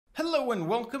Hello and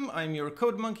welcome, I'm your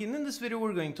Code Monkey, and in this video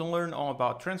we're going to learn all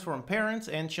about transform parents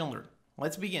and children.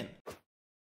 Let's begin.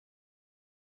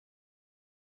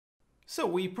 So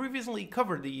we previously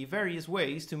covered the various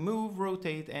ways to move,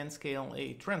 rotate, and scale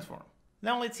a transform.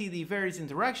 Now let's see the various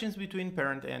interactions between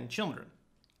parent and children.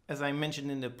 As I mentioned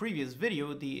in the previous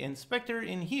video, the inspector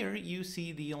in here, you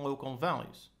see the local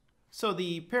values. So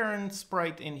the parent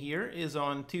sprite in here is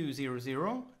on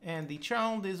 200 and the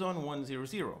child is on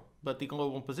 100, but the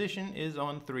global position is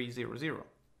on 300.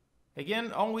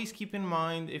 Again, always keep in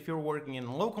mind if you're working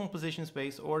in local position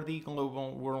space or the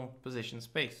global world position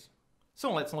space.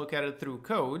 So let's look at it through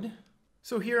code.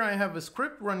 So here I have a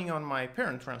script running on my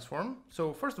parent transform.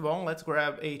 So first of all, let's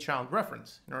grab a child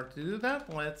reference. In order to do that,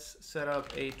 let's set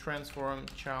up a transform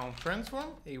child transform,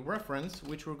 a reference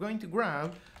which we're going to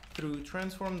grab through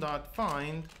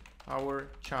transform.find our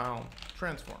child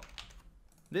transform.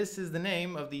 This is the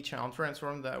name of the child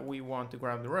transform that we want to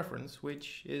grab the reference,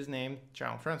 which is named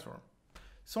child transform.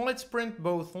 So let's print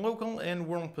both local and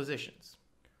world positions.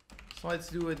 So let's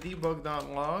do a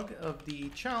debug.log of the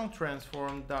child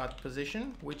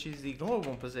transform.position, which is the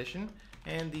global position,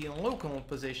 and the local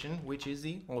position, which is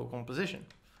the local position.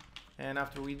 And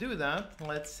after we do that,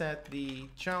 let's set the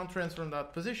child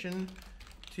transform.position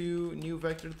to new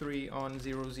vector 3 on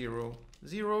 0, 0,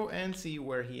 0 and see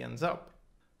where he ends up.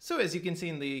 So as you can see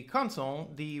in the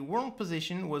console, the world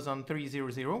position was on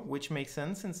 300, which makes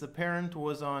sense since the parent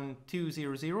was on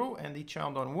 200 and the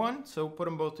child on 1. So put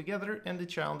them both together and the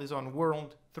child is on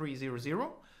world 300.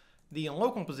 The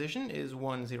local position is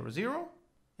 100.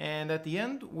 And at the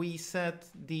end, we set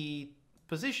the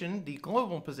position, the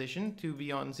global position, to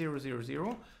be on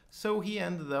 000. So he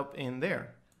ended up in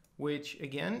there. Which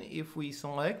again, if we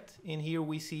select, in here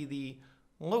we see the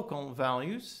local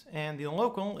values, and the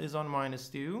local is on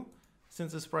 -2.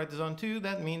 Since the sprite is on 2,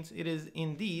 that means it is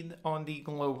indeed on the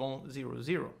global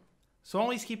 0, So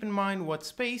always keep in mind what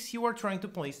space you are trying to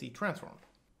place the transform.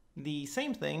 The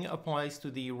same thing applies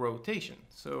to the rotation.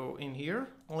 So in here,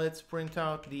 let's print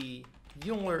out the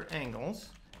Euler angles,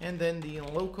 and then the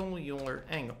local Euler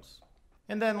angles.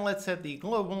 And then let's set the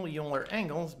global Euler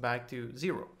angles back to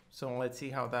 0. So let's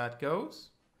see how that goes.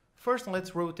 First,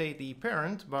 let's rotate the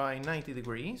parent by 90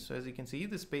 degrees. So as you can see,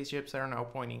 the spaceships are now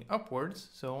pointing upwards.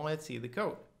 So let's see the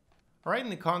code. All right, in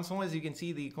the console, as you can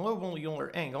see, the global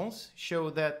Euler angles show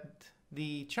that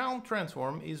the child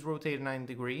transform is rotated 90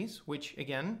 degrees, which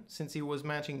again, since it was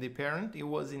matching the parent, it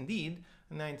was indeed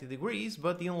 90 degrees,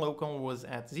 but the local was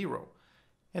at 0.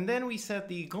 And then we set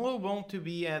the global to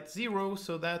be at 0,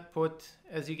 so that put,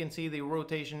 as you can see, the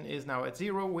rotation is now at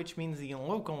 0, which means the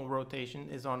local rotation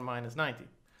is on -90.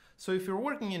 So if you're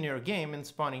working in your game and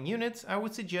spawning units, I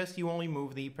would suggest you only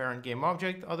move the parent game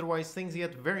object, otherwise things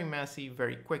get very messy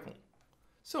very quickly.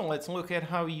 So let's look at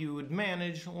how you would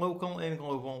manage local and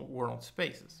global world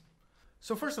spaces.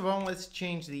 So first of all, let's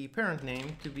change the parent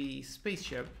name to be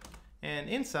spaceship. And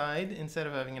inside, instead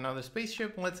of having another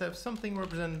spaceship, let's have something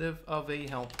representative of a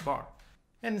health bar.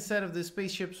 And instead of the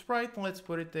spaceship sprite, let's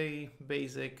put it a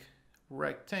basic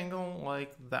rectangle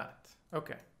like that.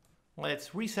 Okay.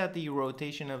 Let's reset the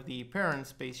rotation of the parent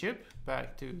spaceship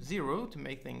back to 0 to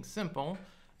make things simple.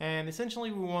 And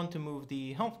essentially we want to move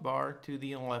the health bar to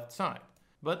the left side.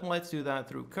 But let's do that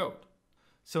through code.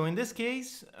 So in this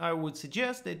case, I would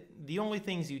suggest that the only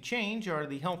things you change are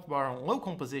the health bar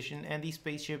local position and the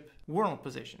spaceship world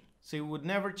position. So you would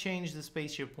never change the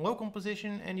spaceship local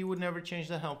position and you would never change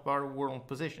the health bar world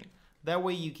position. That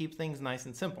way you keep things nice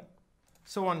and simple.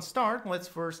 So on start, let's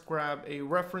first grab a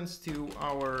reference to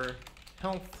our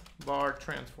health bar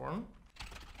transform.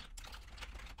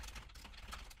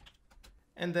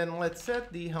 And then let's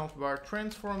set the health bar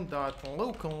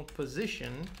transform.local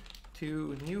position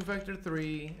to new vector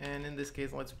 3, and in this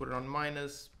case let's put it on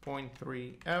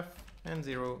 -0.3f and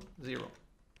 0, 0.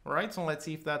 Alright, so let's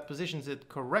see if that positions it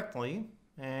correctly,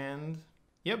 and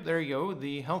yep, there you go,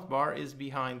 the health bar is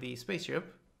behind the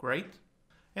spaceship. Great.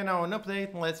 And now an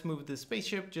update, let's move the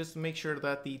spaceship just to make sure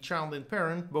that the child and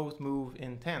parent both move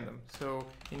in tandem. So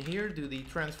in here, do the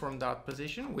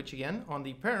transform.position, which again, on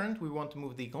the parent, we want to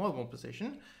move the global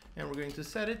position. And we're going to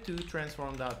set it to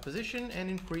transform.position and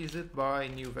increase it by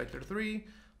new vector 3,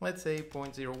 let's say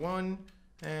 0.01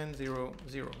 and 0,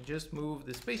 0. Just move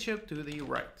the spaceship to the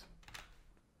right.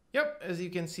 Yep, as you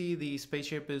can see, the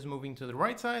spaceship is moving to the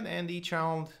right side and the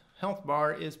child health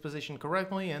bar is positioned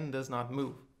correctly and does not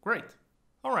move. Great.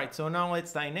 Alright, so now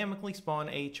let's dynamically spawn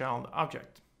a child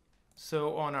object.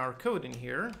 So on our code in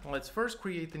here, let's first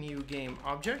create the new game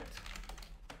object.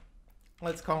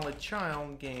 Let's call it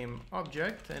child game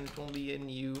object and it will be a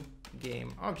new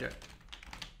game object.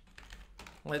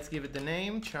 Let's give it the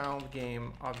name child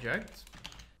game object.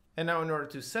 And now in order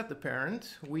to set the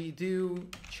parent, we do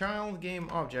child game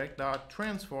object dot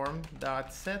transform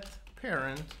dot set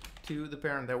parent to the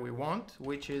parent that we want,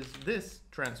 which is this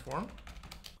transform.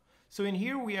 So in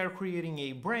here we are creating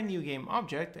a brand new game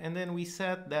object, and then we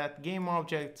set that game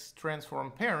object's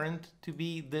transform parent to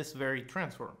be this very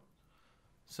transform.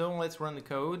 So let's run the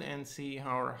code and see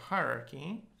our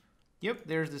hierarchy. Yep,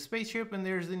 there's the spaceship and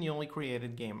there's the newly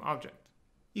created game object.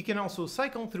 You can also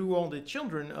cycle through all the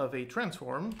children of a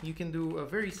transform. You can do a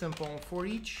very simple for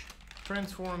each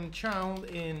transform child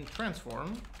in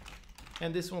transform,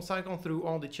 and this will cycle through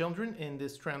all the children in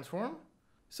this transform.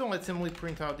 So let's simply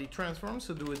print out the transform.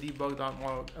 So do a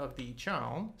debug.log of the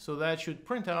child. So that should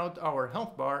print out our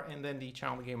health bar and then the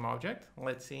child game object.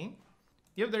 Let's see.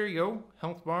 Yep, there you go.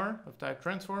 Health bar of type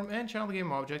transform and child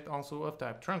game object also of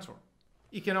type transform.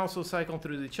 You can also cycle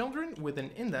through the children with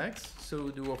an index. So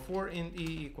do a for int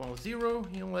e equals 0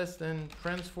 less than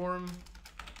transform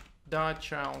dot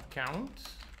child count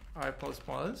I plus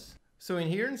plus. So in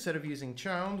here, instead of using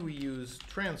child, we use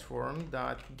transform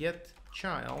dot get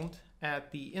child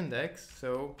at the index,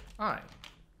 so I.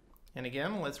 And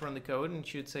again, let's run the code and it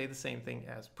should say the same thing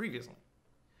as previously.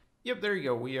 Yep, there you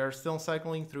go. We are still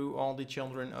cycling through all the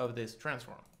children of this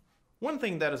transform. One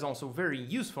thing that is also very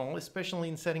useful, especially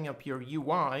in setting up your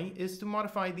UI, is to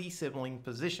modify the sibling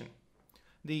position.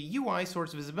 The UI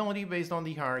sorts visibility based on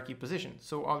the hierarchy position,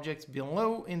 so objects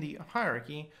below in the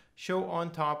hierarchy show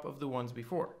on top of the ones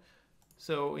before.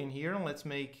 So in here, let's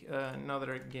make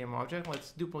another game object.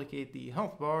 Let's duplicate the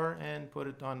health bar and put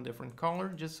it on a different color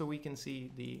just so we can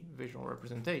see the visual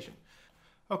representation.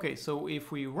 Okay, so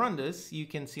if we run this, you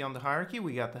can see on the hierarchy,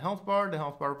 we got the health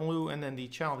bar blue, and then the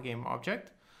child game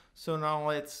object. So now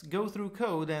let's go through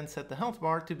code and set the health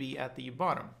bar to be at the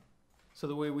bottom. So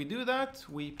the way we do that,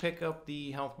 we pick up the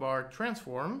health bar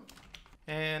transform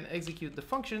and execute the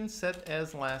function set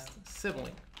as last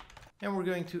sibling. And we're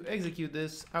going to execute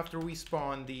this after we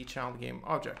spawn the child game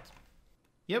object.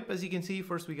 Yep, as you can see,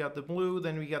 first we got the blue,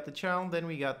 then we got the child, then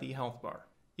we got the health bar.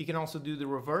 You can also do the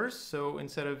reverse, so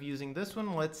instead of using this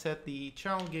one, let's set the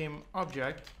child game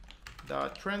object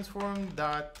dot transform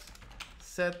dot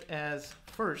set as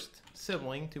first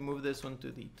sibling to move this one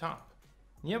to the top.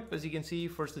 Yep, as you can see,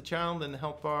 first the child, then the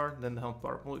health bar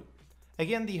blue.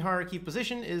 Again, the hierarchy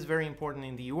position is very important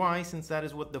in the UI since that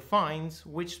is what defines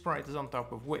which sprite is on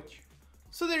top of which.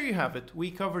 So there you have it. We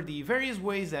covered the various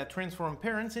ways that transform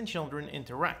parents and children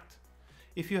interact.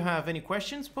 If you have any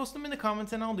questions, post them in the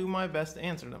comments and I'll do my best to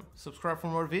answer them. Subscribe for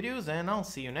more videos and I'll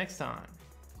see you next time.